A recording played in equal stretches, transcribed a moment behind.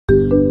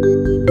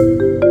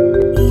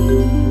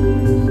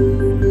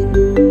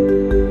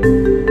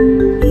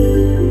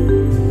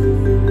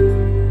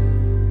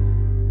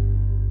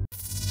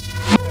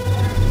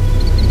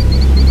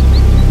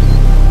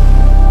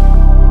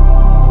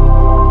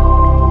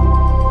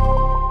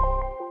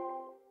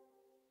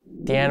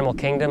animal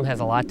kingdom has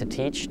a lot to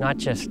teach, not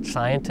just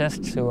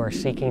scientists who are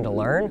seeking to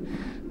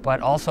learn,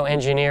 but also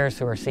engineers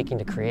who are seeking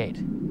to create.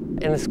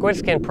 In the Squid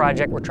Skin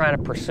project, we're trying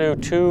to pursue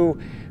two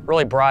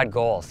really broad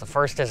goals. The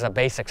first is a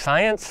basic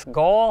science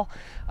goal,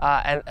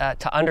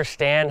 to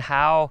understand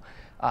how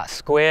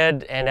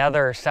squid and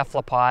other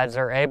cephalopods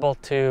are able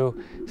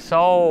to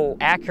so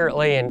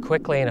accurately and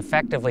quickly and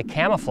effectively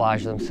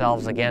camouflage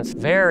themselves against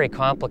very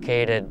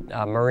complicated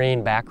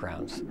marine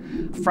backgrounds.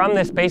 From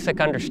this basic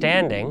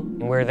understanding,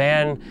 we're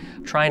then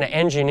trying to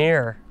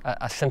engineer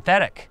a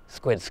synthetic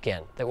squid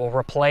skin that will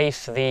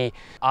replace the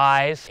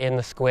eyes in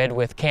the squid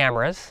with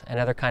cameras and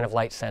other kind of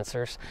light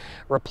sensors,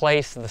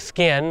 replace the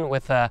skin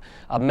with a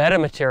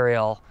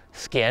metamaterial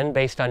skin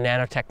based on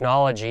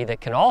nanotechnology that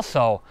can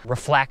also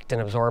reflect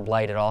and absorb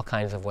light at all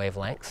kinds of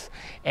wavelengths.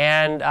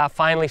 And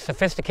finally,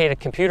 sophisticated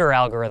computer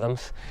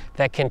algorithms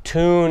that can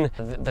tune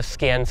the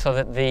skin so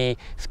that the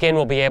skin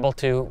will be able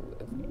to,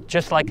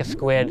 just like a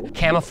squid,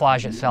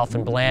 camouflage itself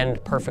and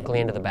blend perfectly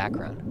into the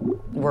background.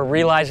 We're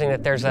realizing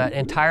that there's an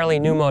entirely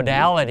new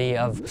modality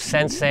of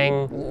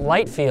sensing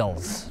light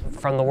fields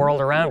from the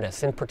world around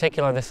us. In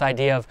particular, this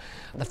idea of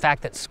the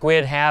fact that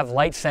squid have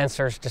light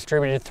sensors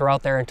distributed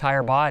throughout their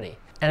entire body.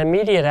 An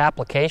immediate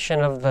application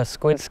of the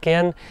squid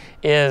skin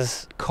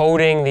is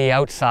coating the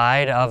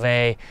outside of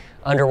an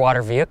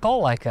underwater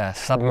vehicle like a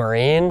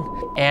submarine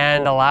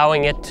and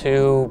allowing it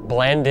to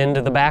blend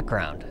into the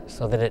background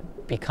so that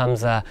it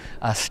becomes a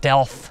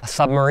stealth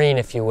submarine,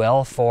 if you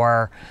will,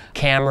 for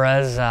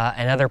cameras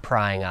and other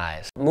prying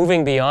eyes.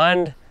 Moving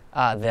beyond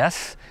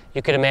this,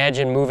 you could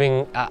imagine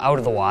moving out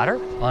of the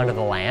water onto the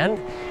land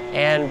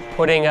and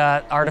putting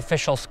an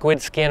artificial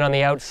squid skin on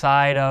the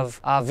outside of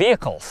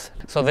vehicles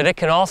so that it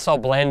can also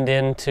blend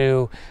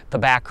into the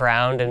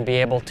background and be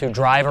able to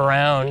drive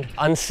around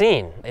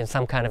unseen in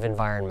some kind of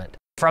environment.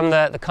 From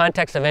the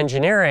context of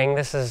engineering,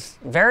 this is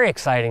very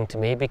exciting to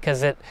me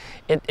because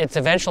it's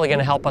eventually going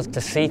to help us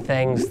to see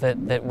things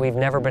that we've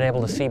never been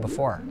able to see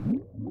before.